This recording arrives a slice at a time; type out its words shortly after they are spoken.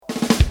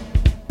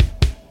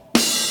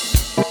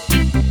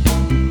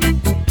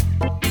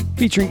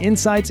featuring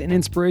insights and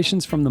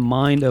inspirations from the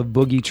mind of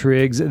Boogie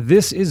Triggs.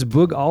 This is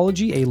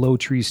Boogology, a Low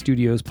Tree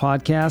Studios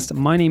podcast.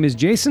 My name is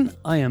Jason.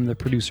 I am the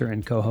producer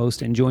and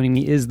co-host, and joining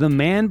me is the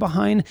man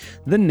behind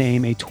the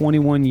name, a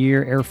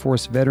 21-year Air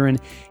Force veteran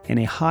and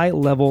a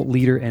high-level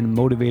leader and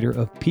motivator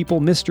of people,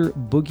 Mr.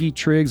 Boogie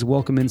Triggs.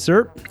 Welcome in,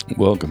 sir.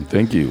 Welcome.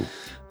 Thank you.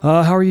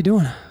 How are you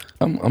doing?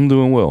 I'm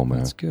doing well, man.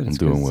 That's good. I'm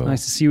doing well. It's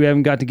nice to see you. We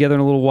haven't got together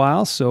in a little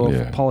while, so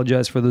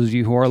apologize for those of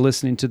you who are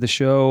listening to the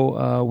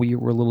show. We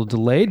were a little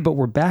delayed, but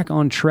we're back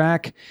on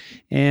track.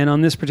 And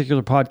on this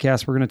particular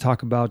podcast, we're going to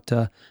talk about,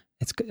 I'm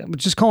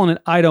just calling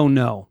it I Don't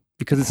Know,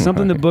 because it's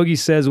something that Boogie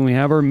says when we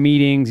have our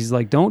meetings. He's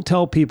like, don't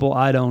tell people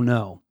I don't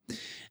know.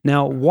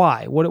 Now,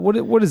 why?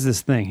 What is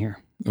this thing here?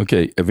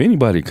 Okay, if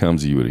anybody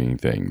comes to you with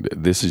anything,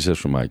 this is just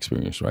from my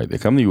experience, right? They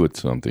come to you with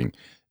something.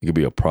 It could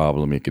be a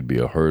problem. It could be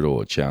a hurdle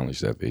or a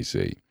challenge that they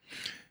see.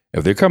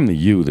 If they come to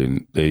you,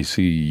 then they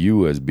see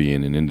you as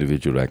being an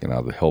individual that can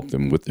either help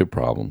them with their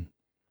problem,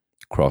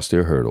 cross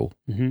their hurdle,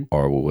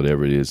 or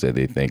whatever it is that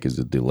they think is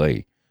a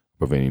delay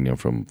preventing them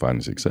from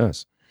finding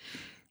success.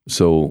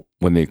 So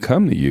when they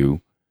come to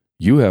you,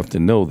 you have to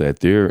know that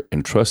they're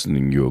entrusting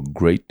in you a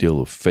great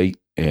deal of faith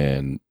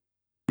and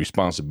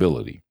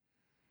responsibility.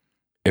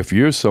 If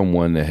you're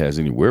someone that has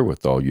any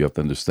wherewithal, you have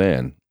to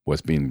understand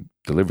what's being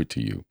delivered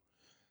to you.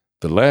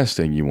 The last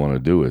thing you want to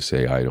do is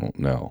say, I don't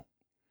know.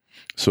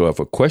 So if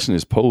a question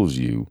is posed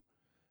you,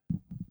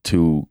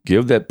 to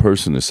give that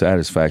person the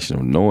satisfaction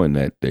of knowing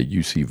that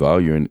you see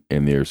value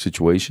in their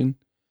situation,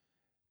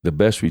 the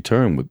best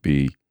return would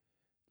be,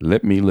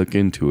 let me look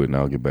into it and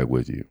I'll get back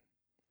with you.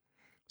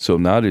 So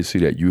now they see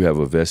that you have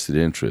a vested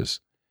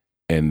interest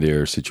in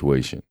their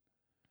situation.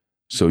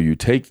 So you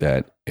take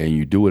that and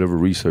you do whatever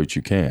research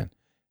you can.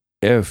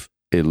 If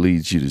it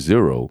leads you to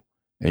zero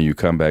and you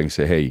come back and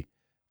say, hey,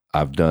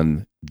 I've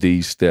done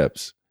these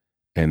steps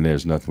and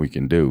there's nothing we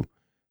can do,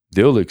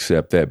 they'll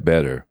accept that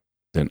better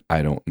than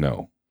I don't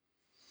know.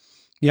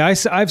 Yeah,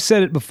 I've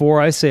said it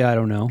before. I say I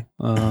don't know,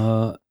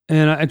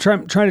 and I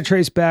try to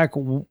trace back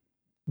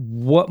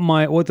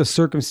what the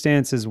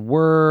circumstances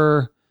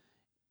were.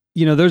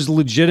 You know, there's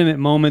legitimate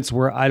moments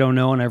where I don't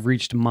know, and I've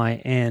reached my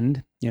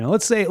end. You know,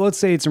 let's say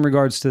it's in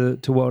regards to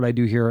what I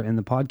do here in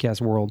the podcast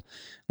world.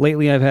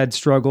 Lately, I've had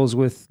struggles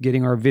with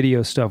getting our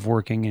video stuff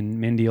working,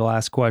 and Mindy will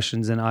ask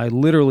questions, and I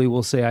literally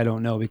will say I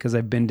don't know because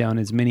I've been down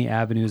as many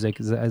avenues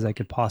as I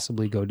could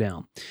possibly go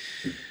down.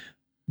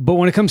 But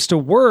when it comes to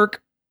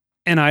work,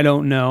 and I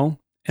don't know,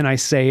 and I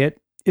say it,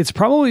 it's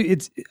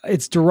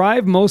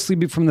derived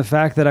mostly from the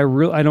fact that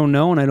I don't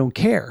know and I don't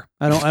care.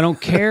 I don't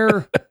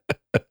care.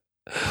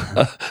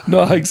 No,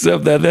 I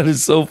accept that. That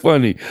is so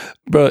funny.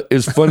 But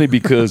it's funny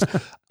because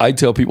I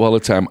tell people all the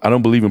time, I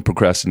don't believe in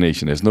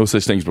procrastination. There's no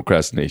such thing as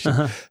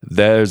procrastination.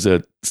 There's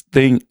a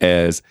thing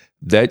as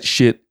that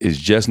shit is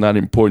just not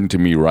important to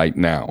me right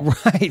now.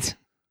 Right.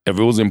 If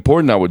it was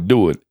important, I would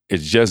do it.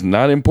 It's just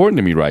not important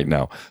to me right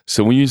now.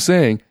 So when you're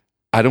saying,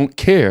 I don't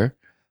care,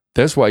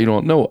 that's why you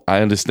don't know.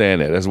 I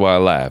understand that. That's why I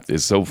laughed.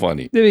 It's so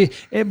funny.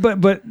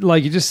 But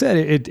like you just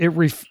said,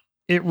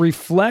 it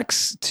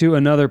reflects to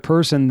another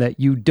person that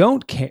you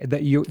don't care,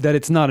 that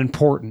it's not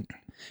important.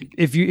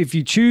 If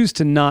you choose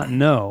to not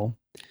know,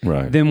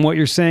 right, then what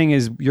you're saying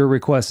is your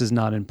request is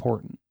not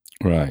important.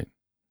 Right.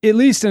 At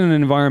least in an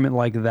environment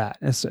like that,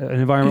 it's an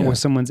environment where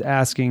someone's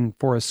asking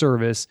for a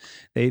service,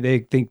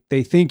 they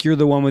think you're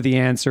the one with the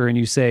answer, and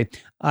you say,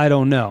 I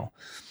don't know.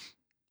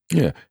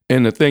 Yeah,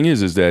 and the thing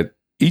is that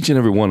each and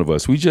every one of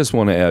us, we just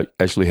want to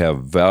actually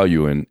have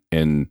value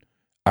in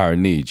our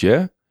needs.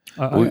 Yeah.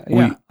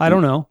 I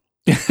don't know.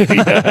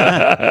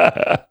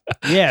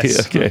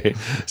 Yes. Okay.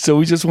 So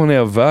we just want to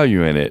have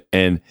value in it,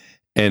 and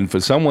for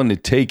someone to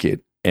take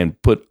it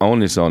and put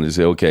onus on it and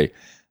say, okay,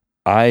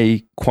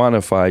 I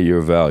quantify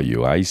your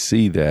value. I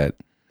see that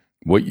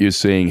what you're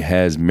saying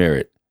has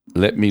merit.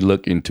 Let me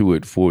look into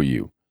it for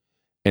you.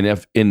 And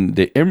if in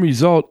the end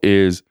result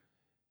is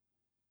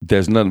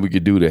there's nothing we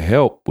could do to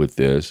help with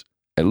this,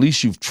 at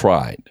least you've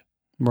tried.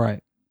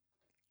 Right.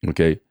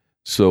 Okay.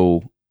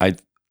 So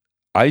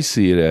I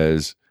see it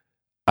as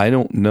I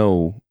don't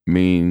know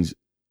means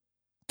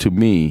to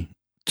me,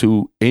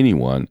 to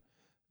anyone,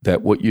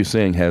 that what you're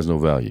saying has no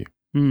value.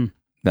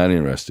 Not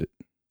interested.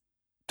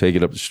 Take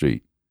it up the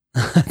street.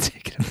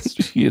 Take it up the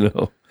street. You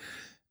know?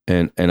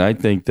 And I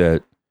think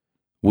that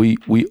we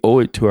owe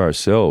it to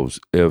ourselves.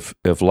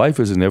 If life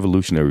is an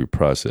evolutionary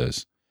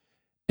process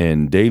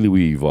and daily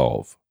we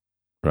evolve,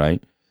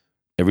 right?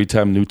 Every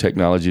time new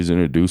technology is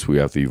introduced, we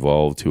have to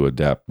evolve to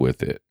adapt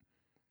with it.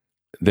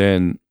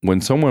 Then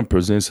when someone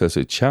presents us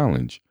a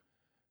challenge,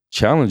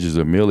 challenges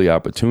are merely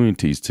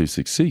opportunities to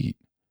succeed.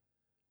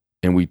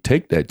 And we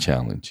take that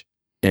challenge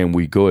and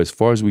we go as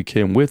far as we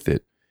can with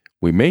it.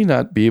 We may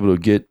not be able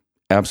to get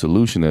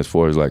absolution as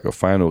far as like a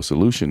final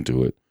solution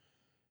to it,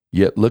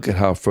 yet look at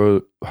how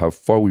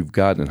far we've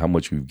gotten and how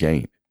much we've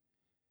gained.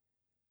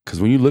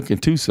 Because when you look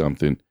into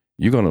something,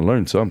 you're going to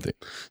learn something.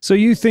 So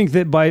you think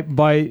that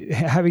by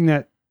having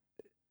that,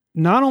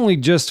 not only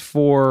just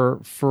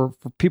for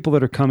people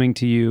that are coming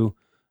to you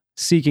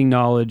seeking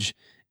knowledge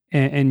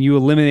and you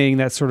eliminating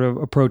that sort of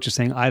approach of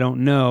saying, I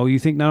don't know, you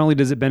think not only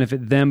does it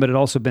benefit them, but it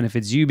also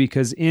benefits you,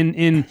 because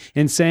in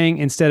saying,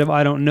 instead of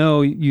I don't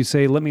know, you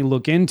say, let me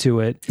look into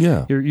it.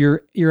 Yeah.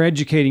 You're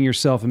educating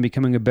yourself and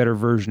becoming a better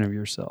version of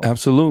yourself.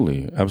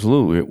 Absolutely.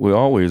 Absolutely. We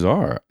always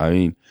are. I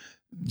mean,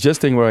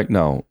 just think right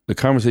now, the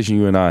conversation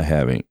you and I are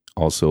having,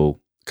 also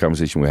the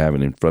conversation we're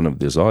having in front of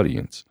this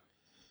audience,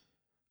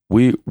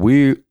 we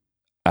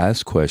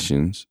ask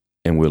questions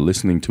and we're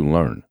listening to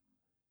learn.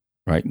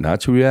 Right? Not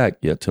to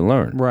react, yet to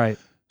learn. Right.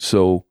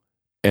 So,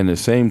 in the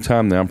same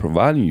time that I'm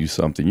providing you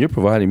something, you're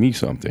providing me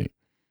something,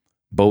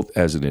 both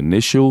as an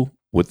initial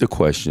with the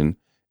question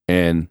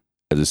and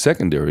as a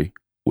secondary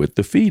with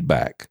the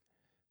feedback,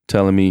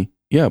 telling me,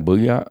 yeah,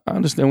 Boogie, I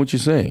understand what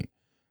you're saying.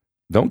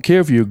 Don't care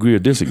if you agree or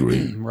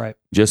disagree. Right.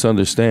 Just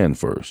understand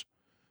first.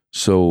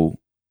 So,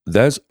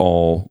 that's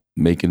all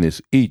making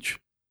us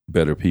each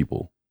better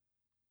people.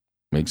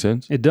 Make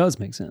sense? It does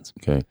make sense.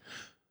 Okay.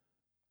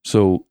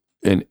 So,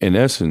 in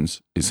essence,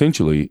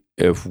 essentially,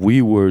 if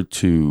we were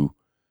to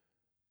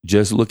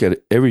just look at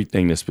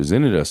everything that's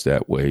presented us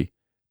that way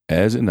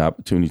as an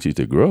opportunity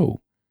to grow,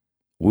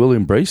 we'll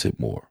embrace it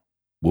more.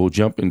 We'll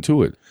jump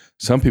into it.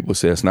 Some people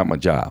say it's not my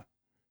job,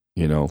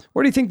 you know.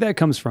 Where do you think that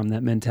comes from,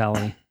 that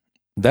mentality?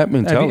 That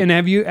mentality.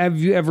 Have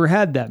you ever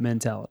had that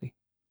mentality?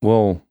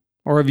 Well,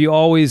 or have you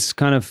always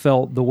kind of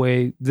felt the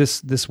way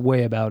this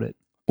way about it?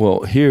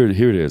 Well, here it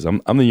is.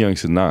 I'm the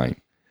youngest of 9.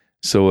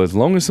 So as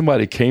long as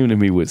somebody came to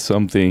me with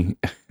something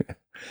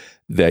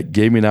that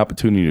gave me an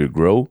opportunity to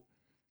grow,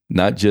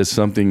 not just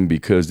something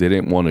because they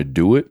didn't want to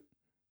do it,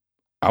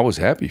 I was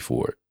happy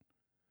for it.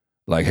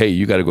 Like, hey,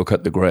 you got to go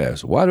cut the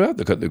grass. Why do I have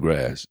to cut the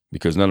grass?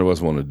 Because none of us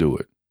want to do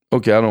it.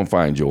 Okay, I don't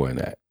find joy in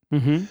that.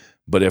 Mm-hmm.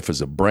 But if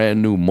it's a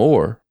brand new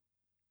mower,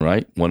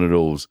 right, one of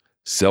those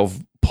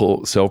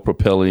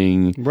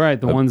self-propelling, right,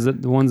 the ones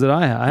that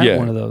I have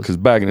one of those. Because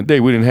back in the day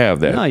we didn't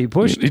have that. No, you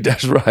pushed it.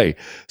 That's right.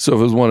 So if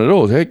it was one of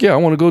those, heck yeah, I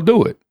want to go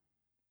do it.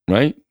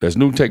 Right? That's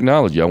new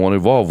technology. I want to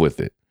evolve with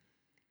it.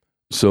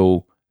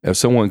 So if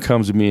someone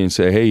comes to me and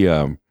say, hey,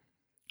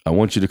 I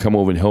want you to come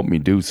over and help me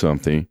do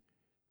something,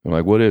 I'm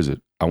like, what is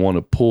it? I want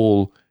to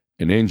pull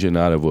an engine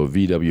out of a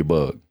VW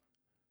Bug.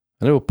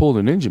 I never pulled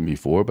an engine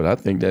before, but I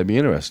think that'd be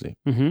interesting.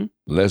 Mm-hmm.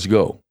 Let's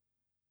go.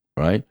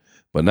 Right?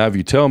 But now if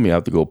you tell me I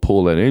have to go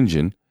pull that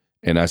engine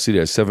and I see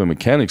there's 7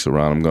 mechanics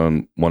around, I'm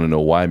going to want to know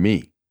why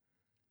me.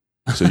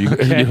 So you,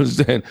 Okay. you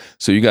understand?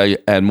 So you got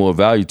to add more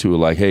value to it.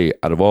 Like, hey,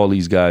 out of all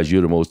these guys,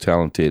 you're the most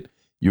talented.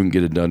 You can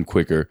get it done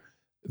quicker.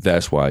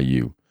 That's why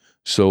you.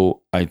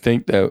 So I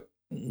think that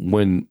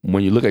when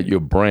you look at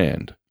your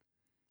brand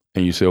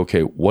and you say,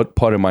 okay, what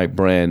part of my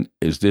brand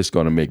is this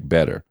going to make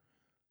better?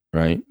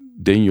 Right?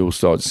 Then you'll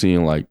start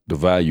seeing like the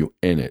value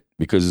in it,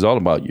 because it's all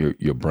about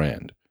your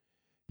brand.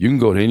 You can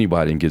go to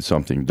anybody and get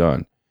something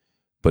done.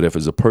 But if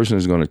it's a person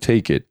who's going to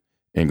take it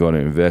and going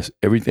to invest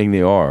everything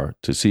they are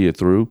to see it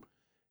through,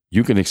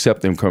 you can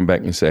accept them, come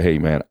back and say, hey,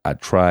 man, I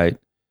tried.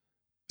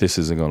 This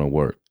isn't going to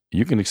work.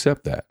 You can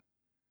accept that.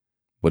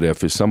 But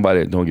if it's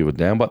somebody that don't give a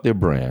damn about their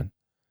brand,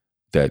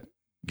 that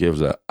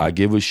gives I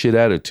give a shit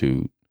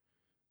attitude,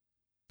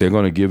 they're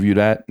going to give you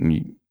that,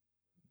 and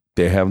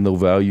they have no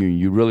value, and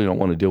you really don't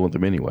want to deal with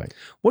them anyway.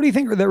 What do you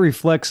think that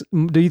reflects?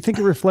 Do you think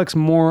it reflects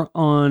more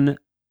on?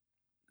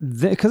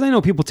 Because I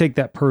know people take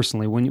that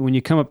personally when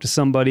you come up to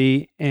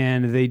somebody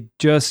and they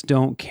just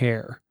don't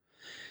care.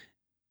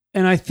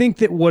 And I think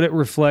that what it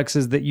reflects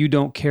is that you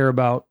don't care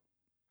about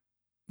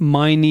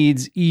my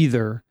needs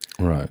either.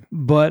 Right.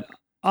 But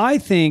I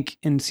think,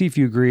 and see if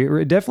you agree,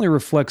 it definitely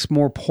reflects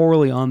more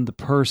poorly on the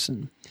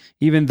person,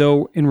 even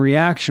though in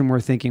reaction we're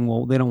thinking,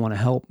 well, they don't want to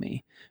help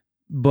me.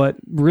 But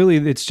really,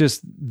 it's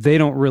just they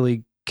don't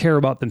really care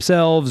about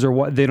themselves, or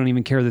what, they don't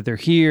even care that they're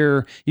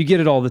here. You get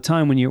it all the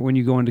time when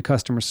you go into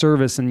customer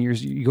service and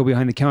you go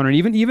behind the counter,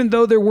 and even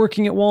though they're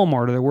working at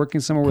Walmart or they're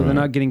working somewhere where they're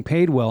not getting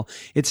paid well,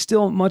 it's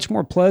still much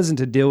more pleasant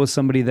to deal with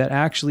somebody that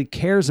actually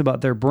cares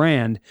about their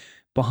brand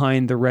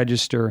behind the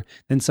register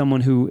than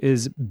someone who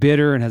is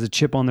bitter and has a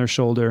chip on their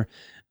shoulder,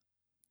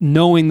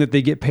 knowing that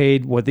they get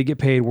paid what they get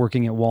paid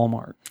working at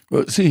Walmart.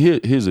 Well, see,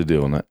 here's the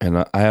deal,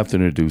 and I have to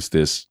introduce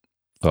this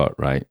thought,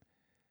 right?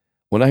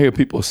 When I hear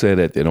people say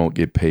that they don't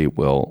get paid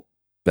well,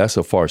 that's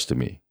a farce to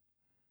me.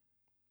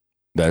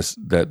 That's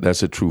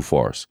a true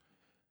farce.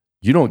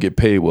 You don't get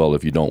paid well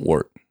if you don't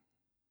work.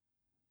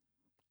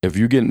 If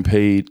you're getting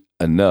paid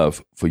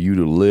enough for you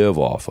to live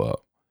off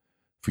of,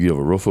 for you to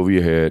have a roof over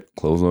your head,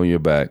 clothes on your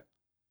back,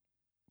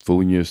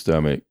 food in your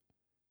stomach,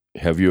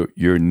 have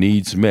your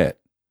needs met,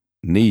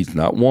 needs,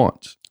 not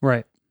wants,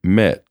 right,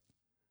 met,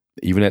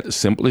 even at the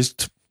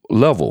simplest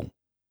level,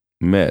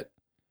 met,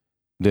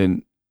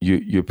 then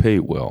you're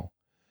paid well.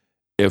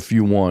 If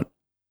you want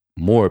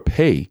more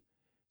pay,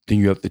 then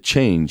you have to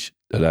change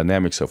the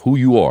dynamics of who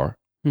you are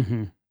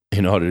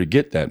in order to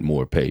get that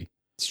more pay.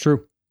 It's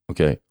true.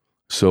 Okay.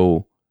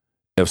 So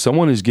if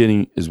someone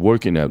is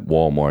working at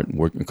Walmart and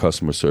working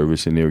customer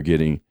service and they're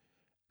getting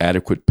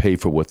adequate pay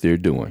for what they're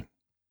doing,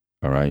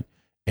 all right,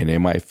 And they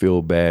might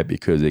feel bad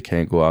because they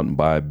can't go out and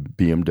buy a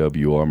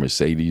BMW or a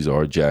Mercedes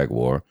or a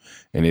Jaguar,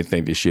 and they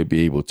think they should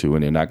be able to,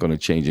 and they're not going to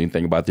change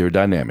anything about their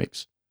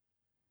dynamics.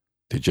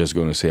 They're just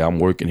going to say, I'm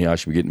working here, I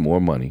should be getting more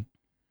money.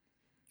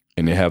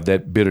 And they have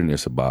that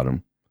bitterness about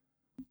them.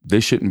 They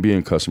shouldn't be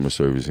in customer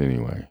service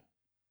anyway.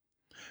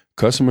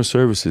 Customer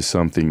service is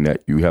something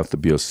that you have to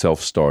be a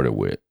self-starter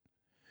with.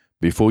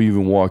 Before you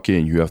even walk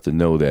in, you have to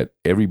know that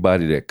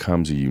everybody that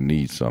comes to you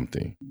needs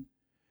something.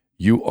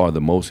 You are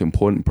the most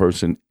important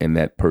person in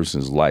that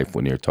person's life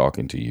when they're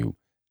talking to you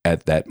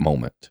at that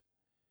moment.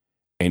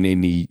 And they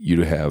need you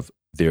to have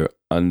they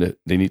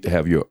need to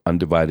have your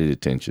undivided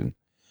attention.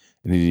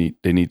 And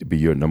they need to be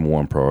your number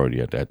one priority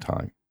at that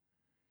time.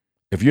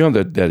 If you're on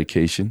that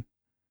dedication,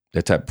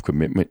 that type of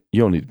commitment,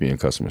 you don't need to be in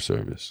customer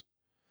service.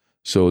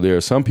 So there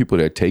are some people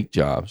that take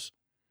jobs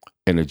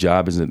and the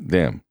job isn't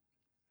them.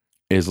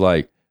 It's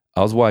like,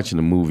 I was watching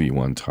a movie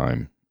one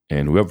time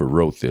and whoever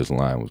wrote this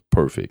line was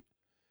perfect.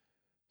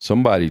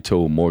 Somebody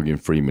told Morgan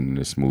Freeman in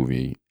this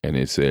movie, and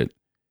it said,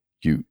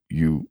 you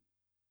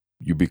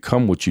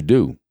become what you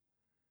do.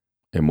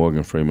 And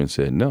Morgan Freeman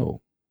said,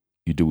 no,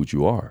 you do what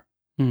you are.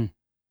 And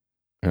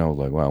I was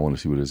like, wow, I want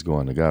to see where this is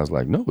going. The guy was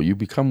like, no, you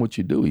become what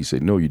you do. He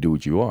said, no, you do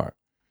what you are.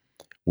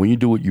 When you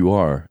do what you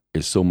are,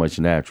 it's so much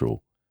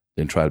natural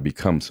than try to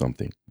become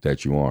something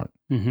that you aren't.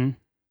 Mm-hmm.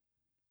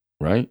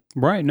 Right?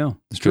 Right, no.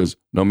 Because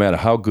no matter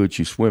how good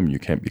you swim, you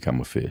can't become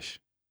a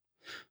fish.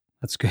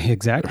 That's good,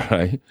 exactly.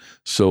 Right?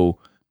 So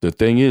the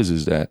thing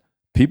is that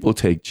people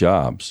take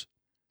jobs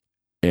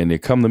and they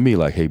come to me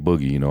like, hey,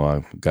 Boogie,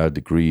 I got a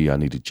degree. I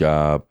need a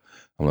job.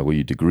 I'm like, what are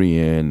you degree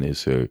in?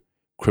 It's a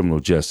criminal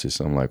justice.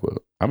 I'm like, well,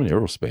 I'm in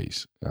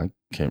aerospace. I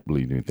can't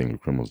believe anything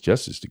with criminal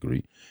justice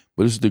degree,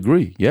 but it's a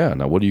degree. Yeah.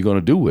 Now, what are you going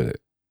to do with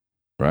it?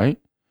 Right?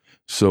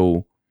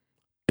 So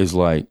it's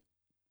like,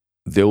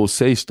 they will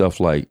say stuff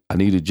like, I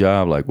need a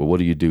job. Like, well, what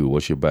do you do?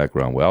 What's your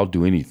background? Well, I'll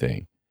do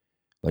anything.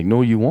 Like,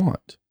 no, you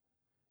won't.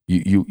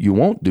 You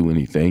won't do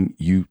anything.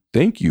 You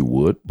think you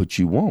would, but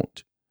you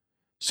won't.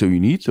 So you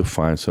need to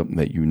find something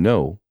that you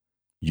know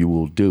you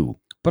will do.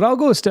 But I'll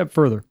go a step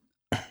further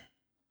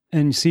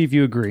and see if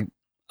you agree.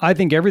 I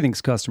think everything's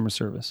customer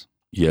service.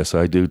 Yes,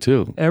 I do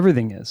too.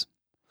 Everything is.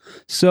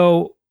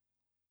 So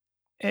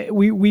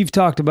we've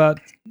talked about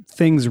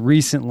things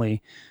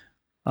recently.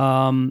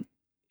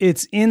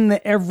 It's in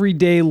the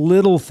everyday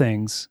little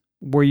things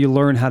where you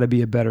learn how to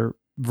be a better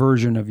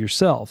version of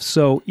yourself.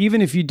 So even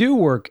if you do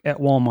work at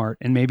Walmart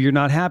and maybe you're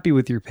not happy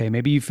with your pay,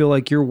 maybe you feel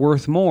like you're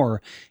worth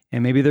more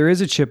and maybe there is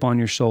a chip on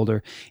your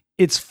shoulder.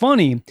 It's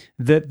funny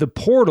that the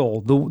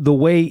portal, the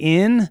way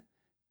in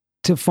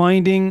to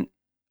finding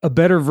a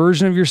better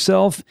version of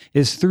yourself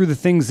is through the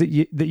things that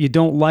you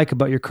don't like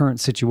about your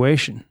current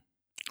situation.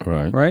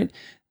 Right. Right?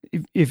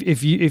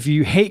 If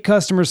you hate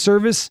customer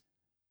service,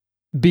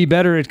 be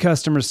better at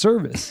customer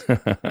service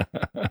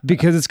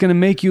because it's going to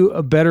make you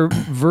a better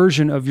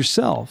version of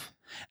yourself.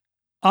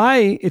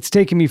 It's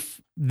taken me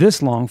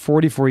this long,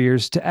 44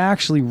 years, to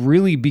actually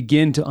really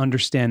begin to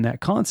understand that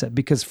concept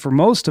because for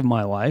most of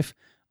my life,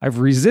 I've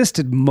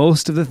resisted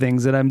most of the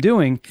things that I'm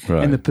doing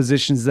and the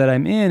positions that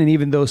I'm in. And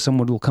even though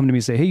someone will come to me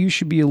and say, hey, you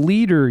should be a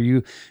leader,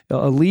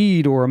 a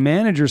lead or a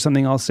manager or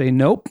something, I'll say,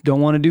 nope,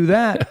 don't want to do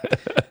that.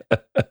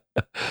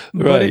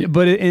 Right.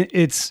 But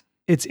it's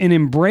in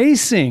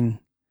embracing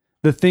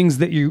the things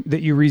that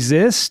you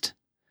resist,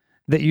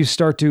 that you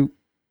start to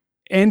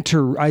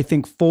enter, I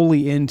think,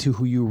 fully into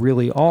who you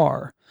really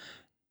are.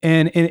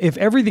 And if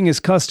everything is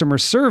customer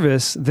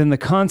service, then the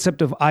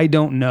concept of I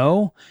don't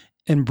know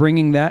and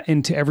bringing that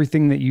into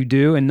everything that you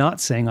do and not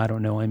saying I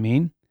don't know,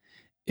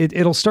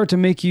 it'll start to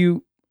make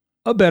you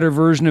a better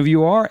version of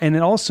you are. And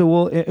it also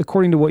will,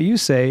 according to what you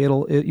say,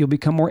 you'll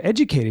become more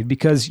educated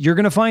because you're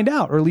going to find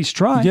out, or at least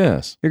try.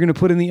 Yes. You're going to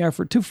put in the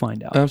effort to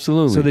find out.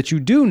 Absolutely. So that you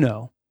do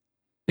know.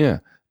 Yeah.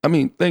 I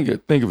mean, think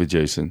of it,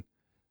 Jason.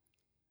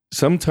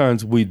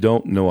 Sometimes we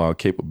don't know our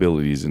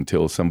capabilities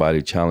until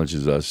somebody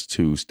challenges us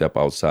to step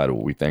outside of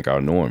what we think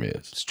our norm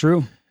is. It's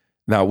true.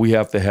 Now, we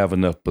have to have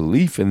enough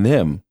belief in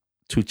them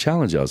to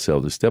challenge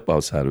ourselves to step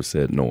outside of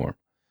said norm.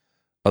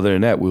 Other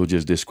than that, we'll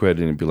just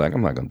discredit it and be like,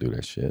 I'm not going to do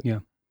that shit. Yeah.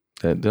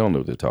 They don't know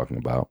what they're talking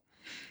about.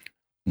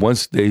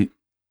 Once they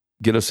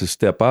get us to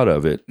step out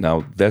of it,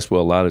 now that's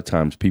where a lot of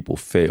times people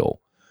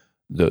fail.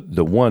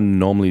 The one,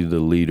 normally the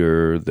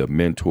leader, the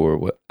mentor,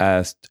 will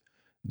ask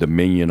the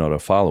minion or the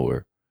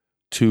follower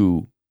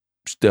to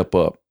step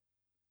up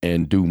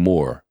and do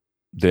more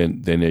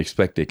than they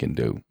expect they can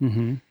do.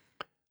 Mm-hmm.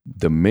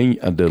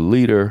 The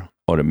leader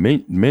or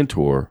the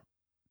mentor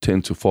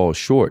tend to fall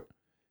short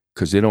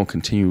because they don't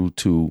continue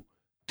to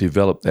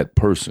develop that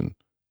person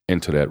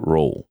into that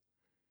role.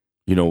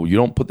 You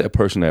don't put that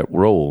person in that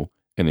role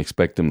and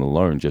expect them to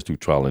learn just through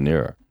trial and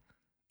error.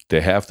 They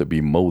have to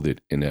be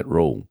molded in that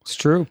role. It's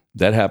true.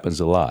 That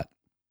happens a lot.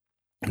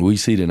 We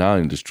see it in our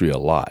industry a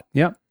lot.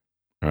 Yep.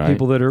 Right?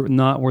 People that are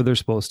not where they're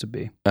supposed to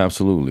be.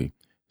 Absolutely.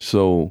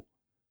 So.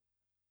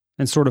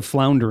 And sort of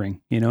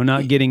floundering,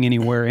 not getting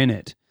anywhere in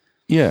it.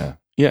 Yeah.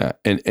 Yeah.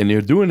 And they're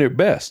doing their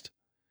best.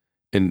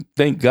 And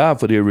thank God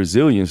for their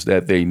resilience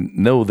that they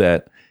know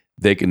that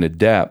they can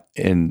adapt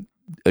and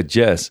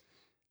adjust.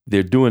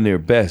 They're doing their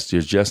best.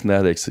 They're just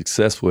not as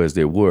successful as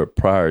they were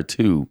prior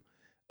to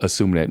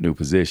assuming that new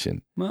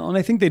position. Well, and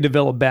I think they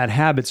develop bad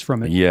habits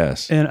from it.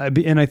 Yes. And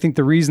I think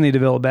the reason they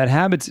develop bad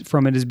habits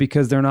from it is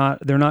because they're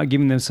not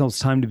giving themselves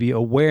time to be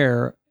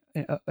aware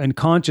and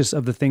conscious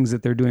of the things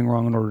that they're doing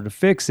wrong in order to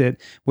fix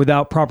it,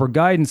 without proper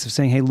guidance of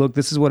saying, hey, look,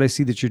 this is what I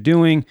see that you're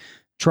doing.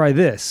 Try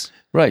this.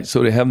 Right.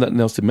 So they have nothing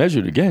else to measure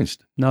it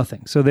against.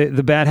 Nothing. So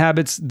the bad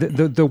habits, the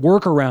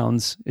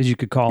workarounds, as you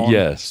could call them,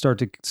 Yes. start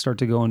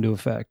to go into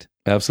effect.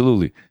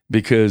 Absolutely.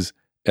 Because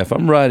if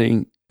I'm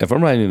riding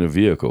in a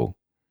vehicle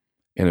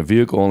and a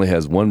vehicle only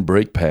has one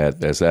brake pad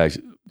that's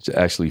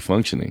actually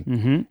functioning,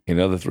 Mm-hmm. and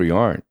the other three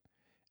aren't,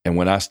 and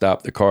when I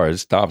stop the car, it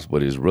stops,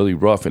 but it's really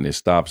rough and it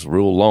stops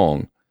real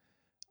long,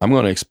 I'm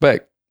going to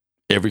expect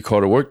every car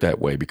to work that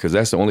way because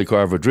that's the only car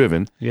I've ever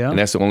driven, Yeah. and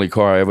that's the only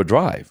car I ever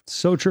drive.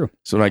 So true.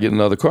 So when I get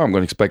another car, I'm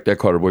going to expect that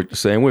car to work the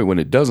same way. When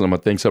it doesn't, I'm going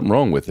to think something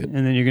wrong with it.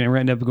 And then you're going to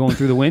end up going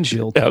through the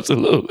windshield.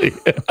 Absolutely.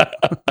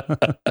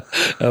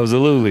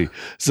 Absolutely.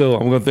 So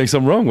I'm going to think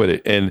something wrong with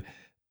it. And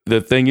the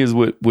thing is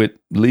with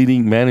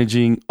leading,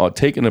 managing, or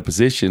taking a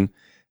position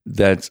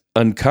that's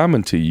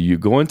uncommon to you, you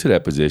go into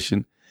that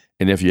position,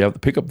 and if you have to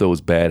pick up those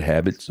bad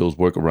habits, those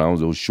workarounds,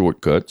 those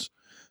shortcuts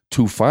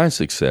to find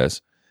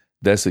success,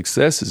 that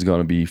success is going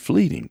to be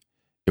fleeting.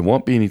 It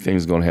won't be anything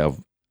that's going to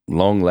have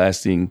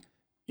long-lasting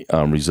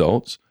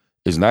results.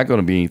 It's not going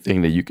to be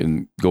anything that you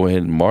can go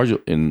ahead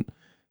and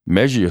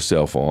measure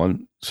yourself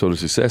on. So the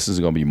success is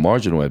going to be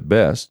marginal at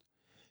best.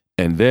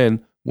 And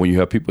then when you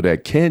have people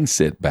that can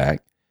sit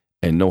back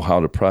and know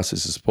how the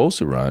process is supposed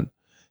to run,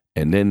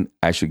 and then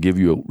actually give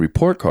you a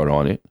report card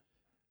on it,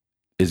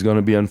 it's going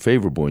to be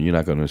unfavorable, and you're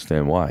not going to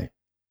understand why.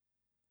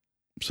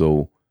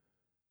 So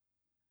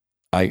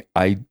I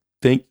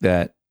think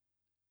that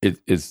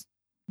it's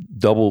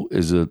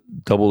a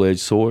double-edged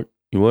sword.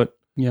 You know what?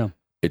 Yeah.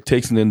 It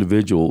takes an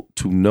individual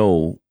to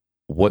know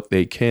what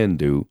they can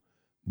do,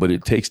 but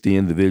it takes the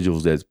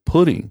individuals that's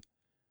putting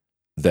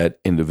that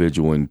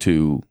individual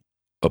into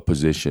a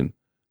position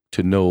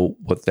to know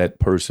what that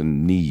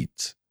person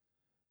needs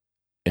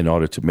in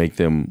order to make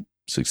them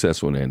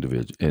successful in that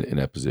individual in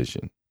that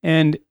position.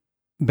 And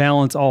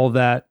balance all of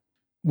that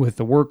with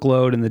the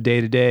workload and the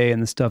day-to-day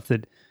and the stuff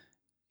that,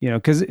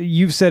 because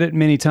you've said it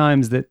many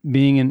times that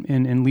being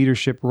in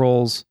leadership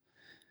roles,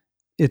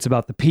 it's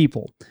about the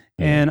people.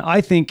 Yeah. And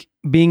I think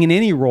being in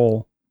any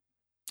role,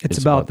 it's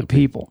about the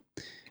people.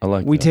 I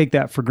like We that. take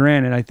that for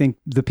granted. I think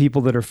the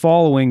people that are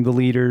following the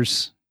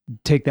leaders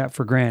take that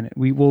for granted.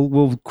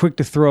 We'll quick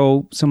to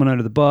throw someone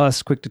under the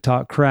bus, quick to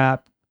talk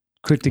crap,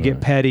 quick to get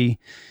Right. petty.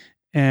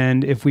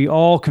 And if we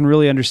all can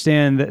really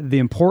understand the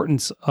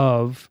importance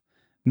of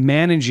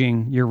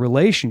managing your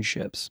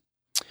relationships.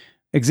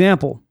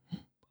 Example,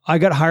 I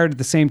got hired at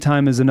the same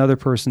time as another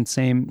person,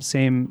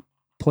 same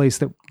place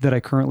that I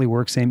currently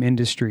work, same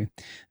industry.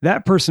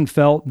 That person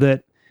felt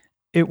that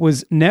it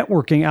was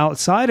networking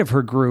outside of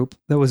her group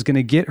that was going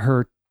to get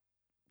her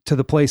to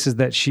the places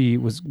that she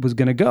was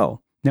going to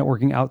go,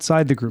 networking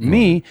outside the group. Right.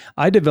 Me,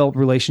 I developed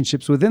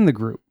relationships within the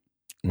group.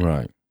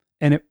 Right.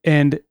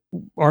 And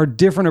our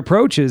different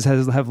approaches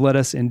have led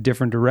us in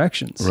different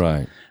directions.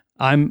 Right.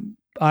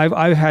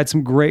 I've had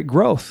some great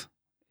growth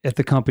at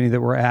the company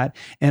that we're at,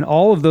 and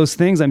all of those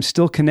things I'm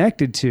still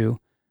connected to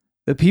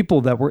the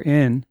people that were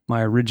in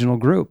my original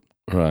group.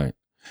 Right.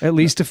 At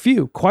least a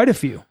few, quite a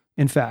few.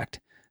 In fact,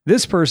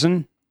 this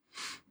person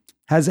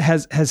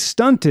has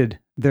stunted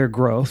their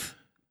growth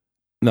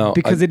Now,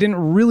 because they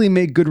didn't really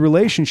make good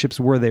relationships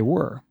where they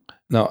were.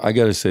 Now I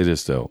got to say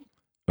this though.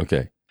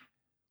 Okay.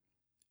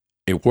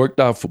 What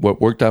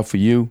worked out for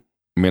you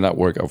may not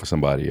work out for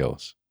somebody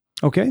else.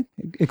 Okay,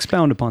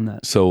 expound upon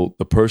that. So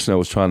the person that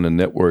was trying to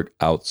network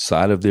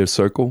outside of their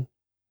circle,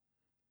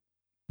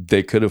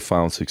 they could have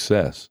found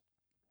success.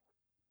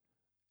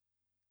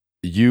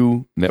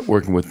 You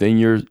networking within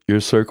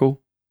your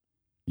circle,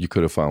 you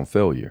could have found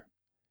failure.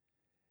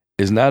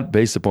 It's not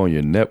based upon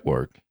your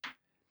network.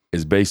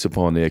 It's based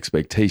upon the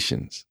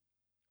expectations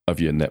of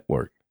your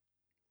network.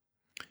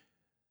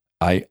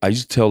 I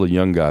used to tell the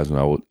young guys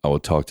when I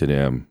would talk to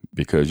them,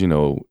 because,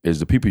 it's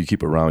the people you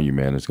keep around you,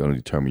 man, that's going to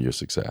determine your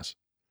success.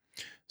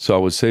 So I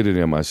would say to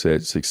them, I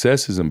said,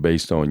 success isn't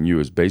based on you.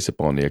 It's based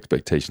upon the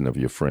expectation of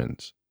your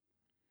friends.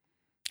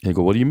 And they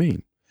go, what do you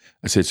mean?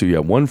 I said, so you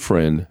have one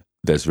friend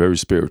that's very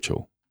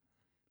spiritual.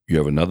 You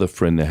have another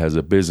friend that has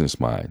a business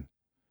mind.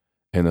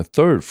 And a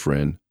third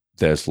friend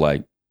that's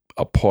like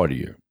a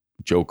partier,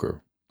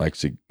 joker, likes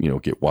to,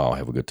 get wild,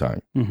 have a good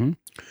time. Mm-hmm.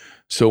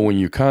 So when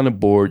you're kind of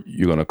bored,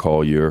 you're going to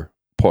call your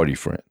party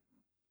friend.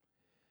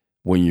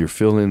 When you're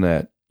feeling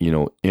that,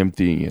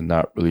 empty and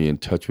not really in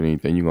touch with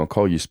anything, you're going to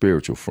call your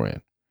spiritual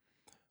friend.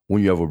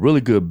 When you have a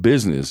really good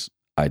business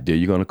idea,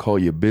 you're going to call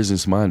your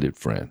business-minded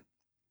friend.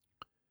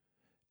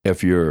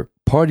 If your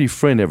party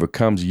friend ever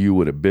comes to you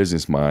with a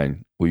business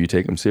mind, will you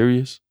take them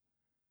serious?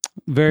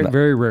 Very, No.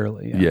 very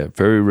rarely. Yeah,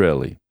 very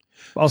rarely.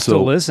 I'll So-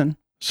 still listen.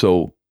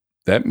 So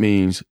that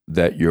means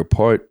that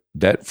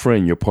that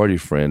friend, your party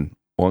friend,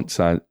 won't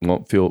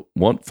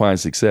find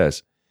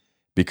success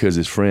because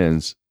his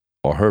friends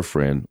or her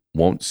friend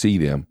won't see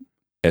them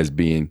as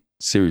being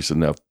serious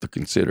enough to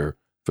consider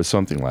for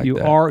something like You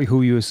that. are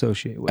who you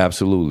associate with.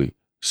 Absolutely.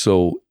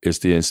 So it's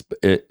the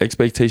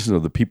expectations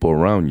of the people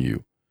around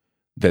you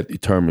that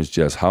determines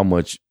just how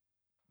much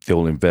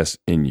they'll invest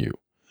in you.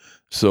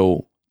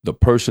 So the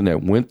person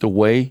that went the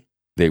way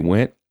they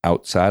went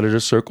outside of the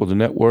circle, the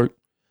network,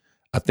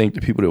 I think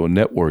the people that were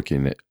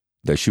networking,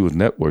 that she was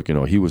networking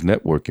or he was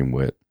networking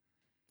with,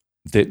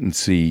 didn't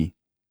see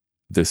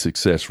the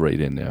success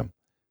rate in them.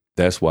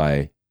 That's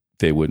why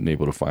they weren't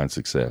able to find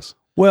success.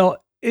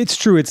 Well, it's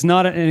true. It's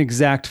not an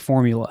exact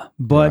formula,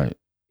 but Right.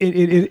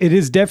 it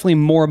is definitely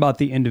more about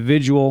the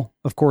individual,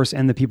 of course,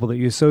 and the people that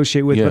you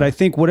associate with. Yeah. But I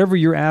think whatever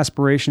your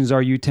aspirations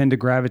are, you tend to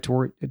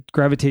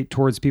gravitate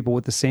towards people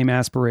with the same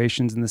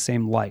aspirations and the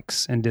same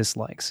likes and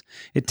dislikes.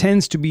 It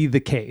tends to be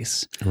the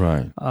case.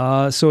 Right.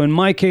 So in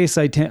my case,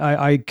 I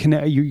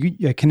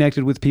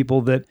connected with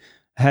people that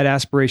had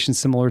aspirations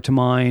similar to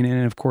mine,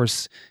 and of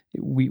course,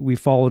 we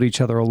followed each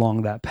other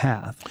along that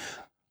path.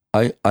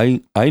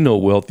 I know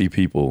wealthy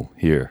people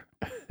here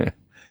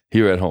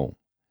at home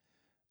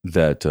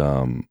that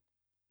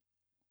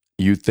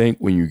you think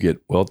when you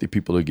get wealthy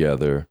people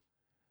together,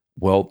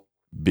 wealth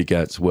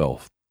begets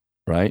wealth,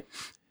 right?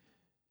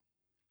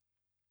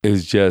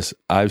 It's just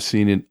I've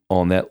seen it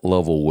on that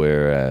level,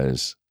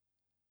 whereas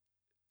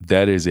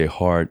that is a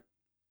hard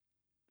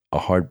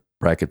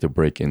bracket to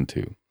break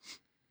into,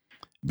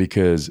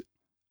 because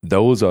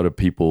those are the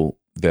people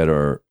that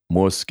are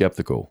more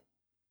skeptical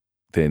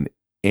than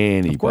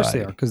anybody. Of course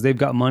they are, because they've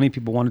got money.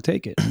 People want to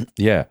take it.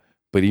 Yeah.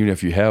 But even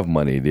if you have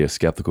money, they're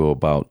skeptical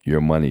about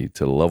your money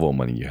to the level of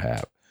money you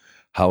have.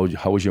 How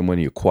was your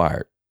money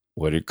acquired?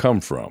 Where did it come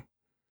from?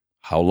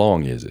 How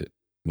long is it?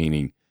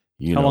 Meaning,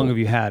 How long have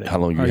you had it? How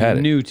long Are you had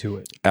it? New to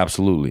it.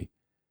 Absolutely.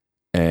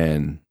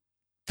 And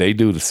they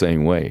do the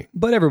same way.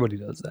 But everybody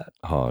does that.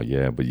 Oh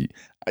yeah, but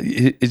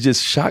it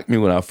just shocked me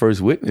when I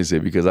first witnessed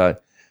it, because I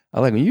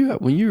like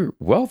when you're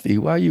wealthy,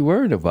 why are you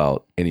worried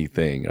about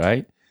anything,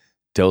 right?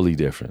 Totally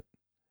different.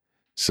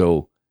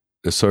 So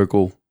the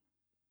circle,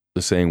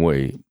 the same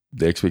way,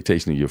 the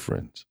expectation of your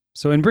friends.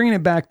 So in bringing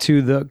it back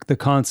to the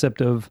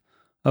concept of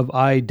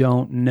I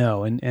don't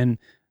know, and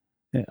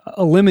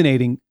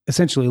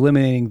essentially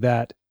eliminating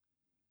that,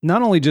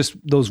 not only just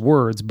those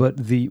words, but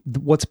the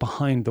what's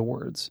behind the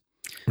words.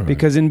 Right.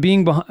 Because in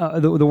being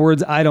behind the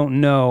words I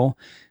don't know,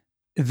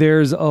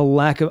 there's a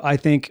lack of, I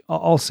think,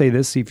 I'll say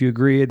this, see if you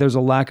agree, there's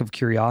a lack of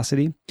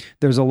curiosity.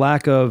 There's a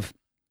lack of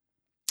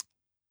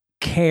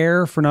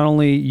care for not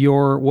only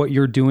what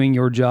you're doing,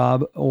 your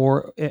job,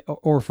 or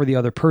for the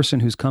other person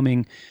who's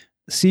coming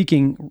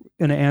seeking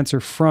an answer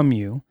from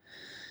you.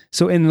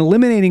 So in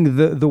eliminating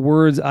the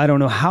words I don't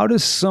know, how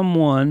does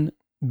someone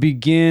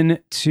begin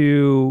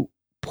to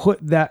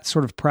put that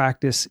sort of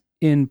practice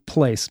in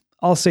place?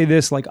 I'll say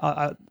this, like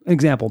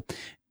example,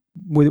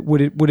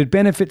 would it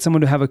benefit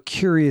someone to have a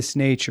curious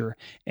nature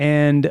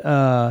and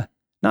not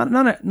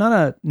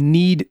a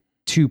need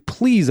to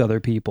please other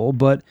people,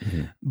 but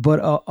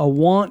a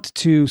want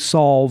to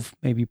solve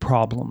maybe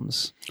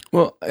problems?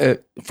 Well,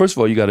 first of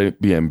all, you got to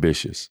be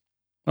ambitious.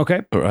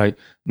 Okay. All right.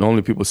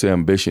 Normally people say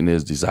ambition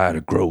is desire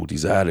to grow,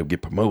 desire to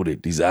get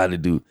promoted, desire to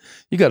do.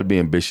 You got to be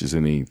ambitious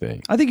in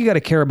anything. I think you got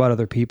to care about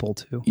other people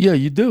too. Yeah,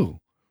 you do.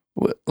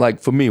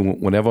 Like for me,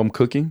 whenever I'm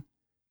cooking,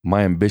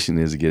 my ambition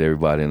is to get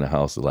everybody in the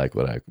house to like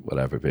what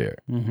I prepare.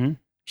 Mm-hmm.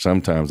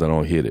 Sometimes I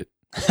don't hit it,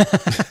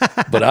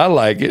 but I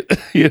like it,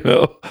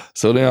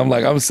 So then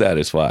I'm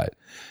satisfied.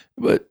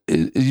 But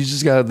you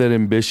just got that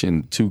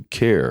ambition to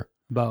care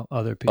about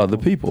other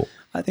people.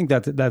 I think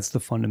that's the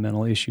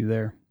fundamental issue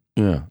there.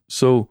 Yeah.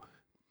 So,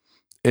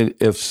 and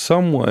if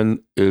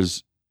someone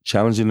is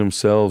challenging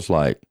themselves,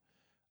 like,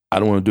 I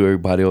don't want to do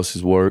everybody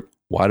else's work.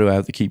 Why do I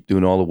have to keep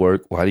doing all the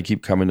work? Why do you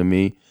keep coming to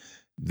me?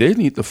 They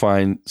need to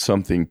find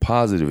something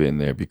positive in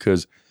there,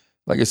 because,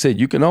 like I said,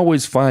 you can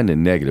always find a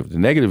negative. The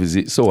negative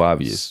is so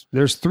obvious.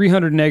 There's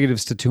 300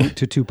 negatives to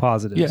two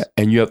positives. Yeah.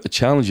 And you have to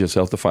challenge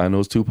yourself to find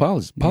those two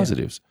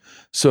positives.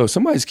 Yeah. So if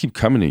somebody's keep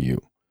coming to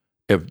you,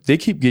 if they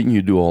keep getting you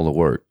to do all the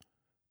work,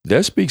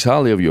 that speaks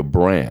highly of your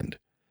brand.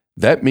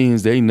 That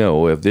means they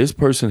know if this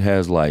person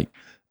has like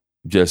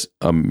just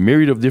a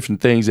myriad of different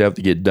things they have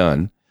to get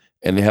done,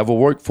 and they have a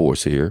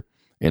workforce here,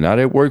 and now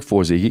that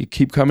workforce, they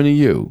keep coming to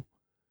you,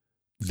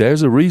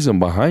 there's a reason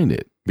behind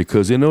it,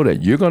 because they know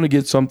that you're going to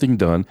get something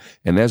done,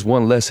 and that's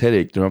one less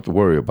headache they don't have to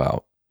worry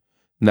about.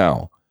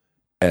 Now,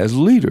 as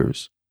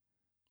leaders,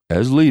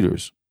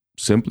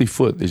 simply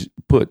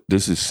put,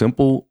 this is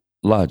simple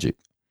logic.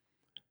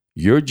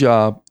 Your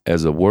job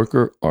as a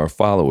worker or a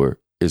follower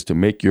is to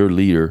make your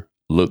leader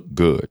look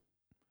good.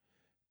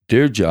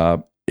 Their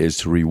job is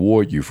to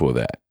reward you for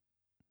that.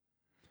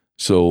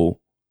 So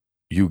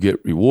you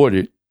get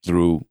rewarded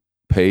through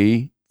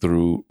pay,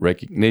 through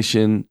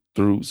recognition,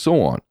 through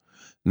so on.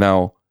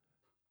 Now,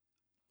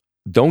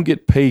 don't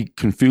get pay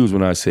confused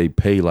when I say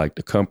pay like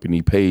the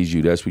company pays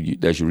you, that's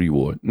your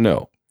reward.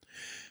 No.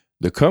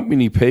 The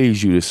company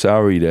pays you the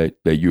salary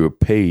that you're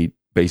paid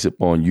based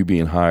upon you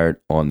being hired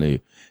on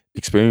the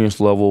experience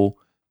level,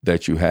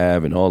 that you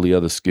have and all the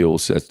other skill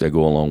sets that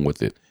go along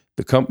with it.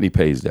 The company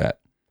pays that.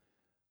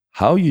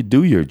 How you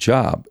do your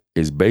job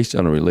is based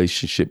on a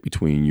relationship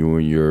between you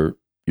and your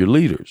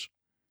leaders.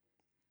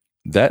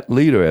 That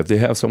leader, if they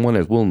have someone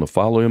that's willing to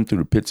follow him through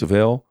the pits of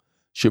hell,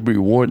 should be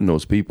rewarding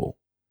those people.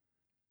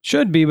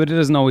 Should be, but it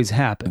doesn't always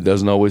happen. It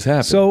doesn't always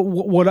happen. So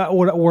what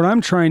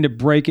I'm trying to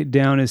break it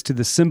down is to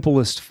the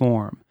simplest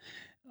form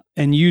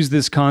and use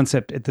this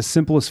concept at the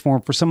simplest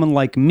form for someone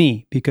like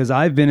me, because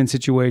I've been in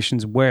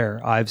situations where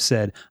I've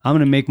said, I'm going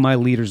to make my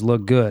leaders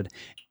look good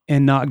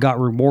and not got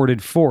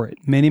rewarded for it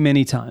many,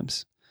 many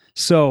times.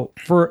 So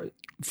for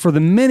the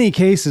many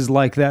cases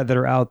like that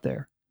are out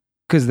there,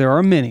 because there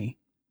are many,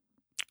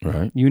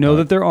 right? You know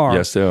that there are.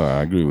 Yes, there are.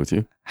 I agree with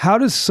you. How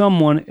does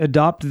someone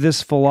adopt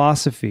this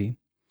philosophy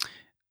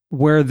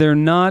where they're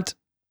not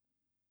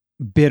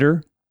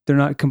bitter? They're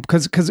not,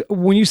 because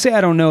when you say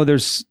I don't know,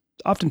 there's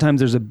oftentimes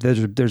there's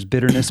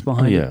bitterness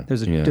behind it.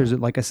 There's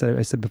like I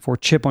said before,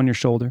 chip on your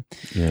shoulder.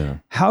 Yeah.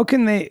 How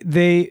can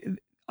they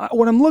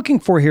what I'm looking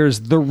for here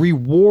is the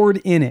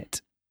reward in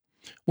it.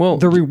 Well,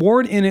 the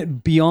reward in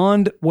it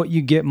beyond what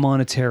you get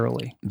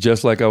monetarily.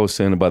 Just like I was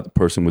saying about the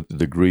person with the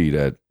degree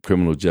that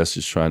criminal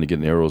justice trying to get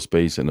in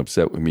aerospace and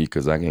upset with me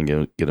because I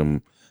can't get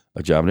him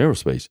a job in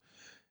aerospace.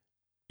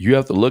 You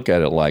have to look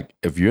at it like,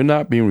 if you're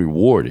not being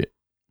rewarded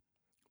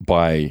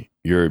by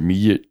your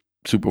immediate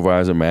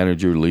supervisor,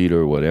 manager,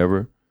 leader, or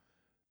whatever,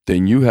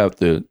 then you have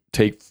to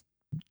take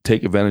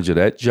advantage of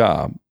that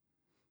job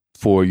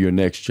for your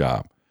next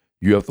job.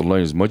 You have to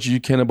learn as much as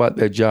you can about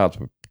that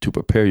job to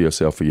prepare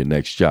yourself for your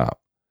next job.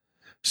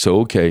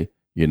 So, okay,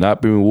 you're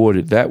not being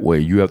rewarded that way.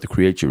 You have to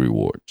create your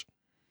rewards.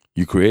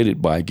 You create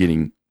it by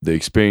getting the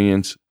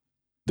experience,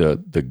 the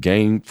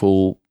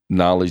gainful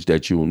knowledge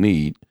that you will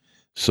need,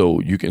 so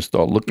you can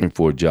start looking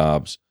for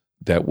jobs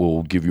that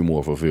will give you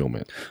more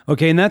fulfillment.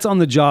 Okay, and that's on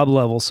the job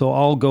level. So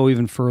I'll go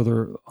even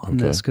further on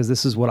this, because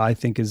this is what I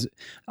think is,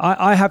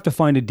 I have to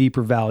find a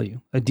deeper value,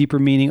 a deeper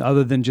meaning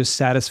other than just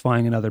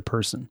satisfying another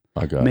person.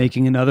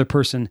 Making another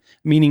person,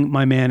 meaning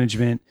my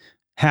management,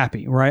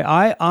 happy, right?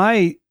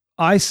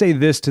 I say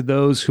this to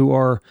those who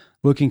are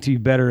looking to be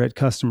better at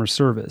customer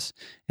service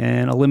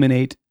and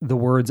eliminate the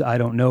words I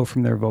don't know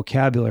from their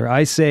vocabulary.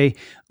 I say,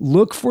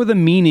 look for the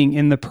meaning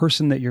in the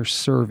person that you're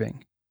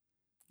serving.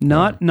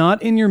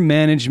 Not in your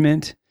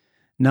management,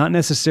 not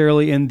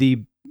necessarily in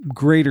the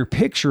greater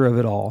picture of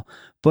it all,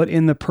 but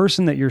in the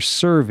person that you're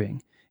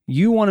serving.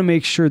 You want to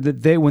make sure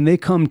that when they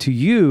come to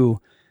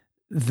you,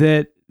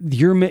 that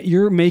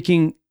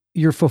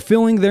you're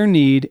fulfilling their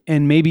need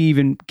and maybe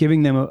even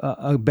giving them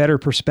a better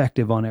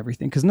perspective on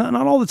everything. Because not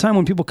all the time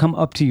when people come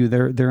up to you,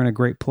 they're in a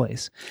great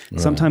place. Right.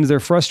 Sometimes they're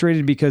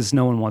frustrated because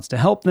no one wants to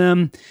help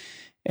them.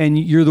 And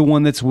you're the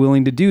one that's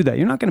willing to do that.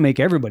 You're not going to make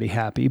everybody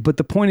happy, but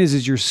the point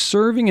is you're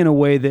serving in a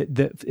way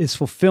that is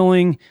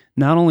fulfilling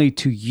not only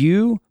to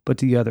you, but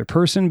to the other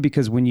person.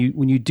 Because when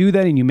you do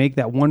that and you make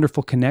that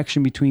wonderful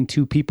connection between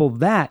two people,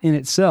 that in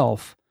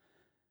itself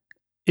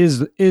is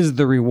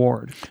the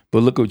reward. But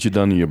look what you've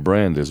done in your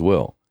brand as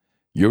well.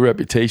 Your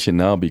reputation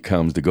now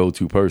becomes the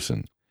go-to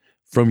person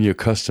from your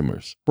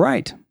customers.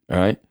 Right. All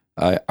right.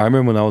 I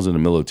remember when I was in the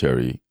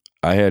military,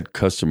 I had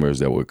customers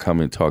that would come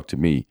and talk to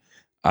me.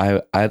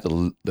 I had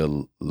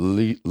the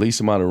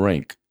least amount of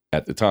rank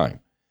at the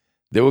time.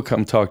 They would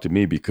come talk to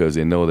me because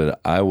they know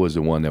that I was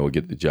the one that would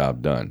get the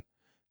job done.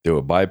 They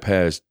would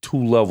bypass 2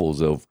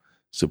 levels of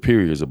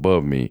superiors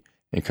above me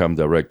and come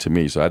direct to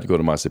me. So I had to go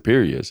to my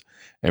superiors.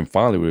 And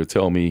finally, they would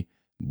tell me,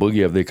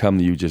 Boogie, if they come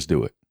to you, just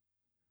do it.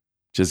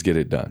 Just get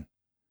it done.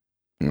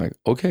 I'm like,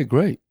 okay,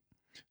 great.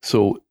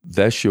 So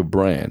that's your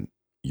brand.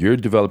 You're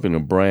developing a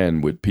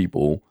brand with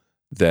people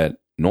that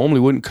normally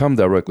wouldn't come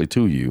directly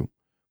to you,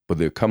 but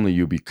they're coming to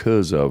you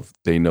because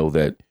they know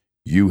that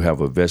you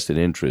have a vested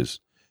interest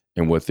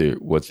in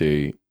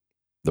the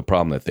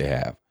problem that they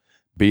have,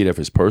 be it if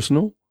it's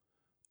personal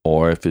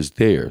or if it's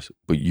theirs,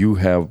 but you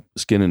have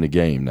skin in the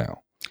game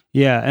now.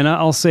 Yeah. And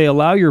I'll say,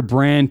 allow your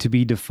brand to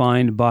be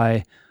defined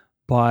by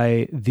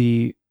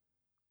the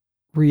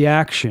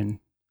reaction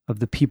of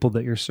the people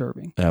that you're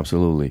serving.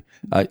 Absolutely.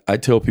 I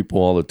tell people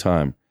all the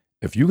time,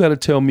 if you got to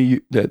tell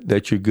me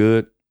that you're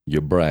good,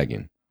 you're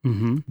bragging.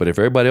 Mm-hmm. But if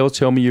everybody else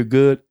tell me you're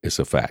good, it's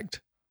a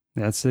fact.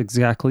 That's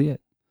exactly it.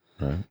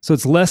 Right. So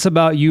it's less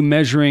about you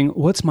measuring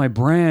what's my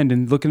brand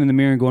and looking in the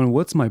mirror and going,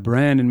 what's my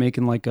brand, and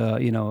making like a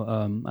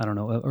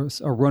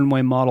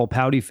runway model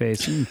pouty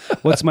face.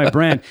 What's my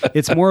brand?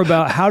 It's more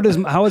about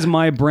how is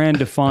my brand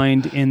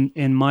defined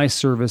in my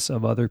service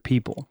of other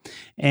people.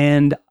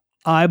 And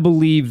I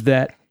believe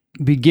that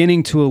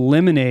beginning to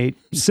eliminate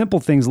simple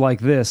things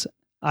like this,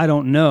 I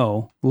don't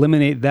know,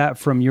 eliminate that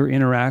from your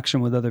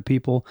interaction with other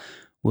people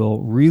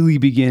will really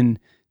begin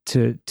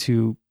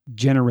to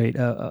generate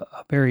a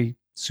very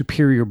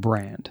superior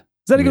brand.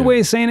 Is that a good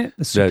way of saying it?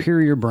 A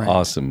superior brand.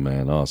 Awesome,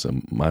 man.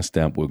 Awesome. My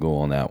stamp will go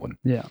on that one.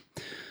 Yeah.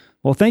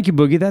 Well, thank you,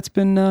 Boogie. That's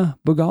been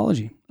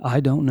Boogology. I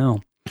don't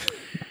know.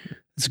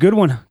 It's a good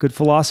one. Good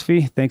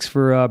philosophy. Thanks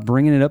for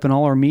bringing it up in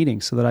all our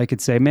meetings so that I could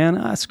say,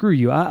 man, screw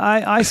you.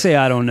 I say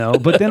I don't know,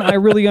 but then I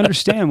really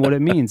understand what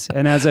it means.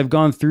 And as I've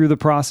gone through the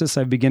process,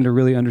 I've begun to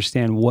really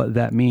understand what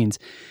that means.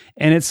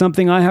 And it's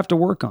something I have to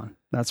work on.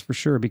 That's for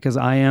sure, because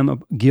I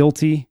am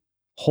guilty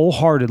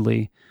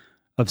wholeheartedly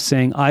of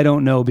saying I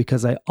don't know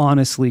because I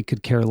honestly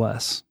could care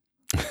less.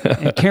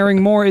 And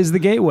caring more is the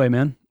gateway,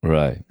 man.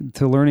 Right.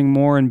 To learning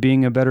more and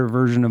being a better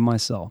version of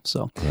myself.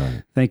 So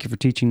Right. thank you for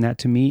teaching that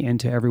to me and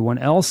to everyone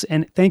else.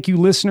 And thank you,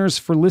 listeners,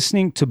 for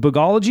listening to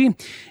Boogology.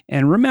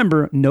 And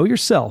remember, know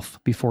yourself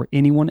before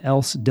anyone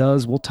else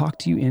does. We'll talk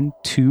to you in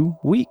 2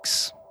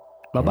 weeks.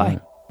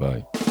 Bye-bye. All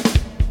right. Bye.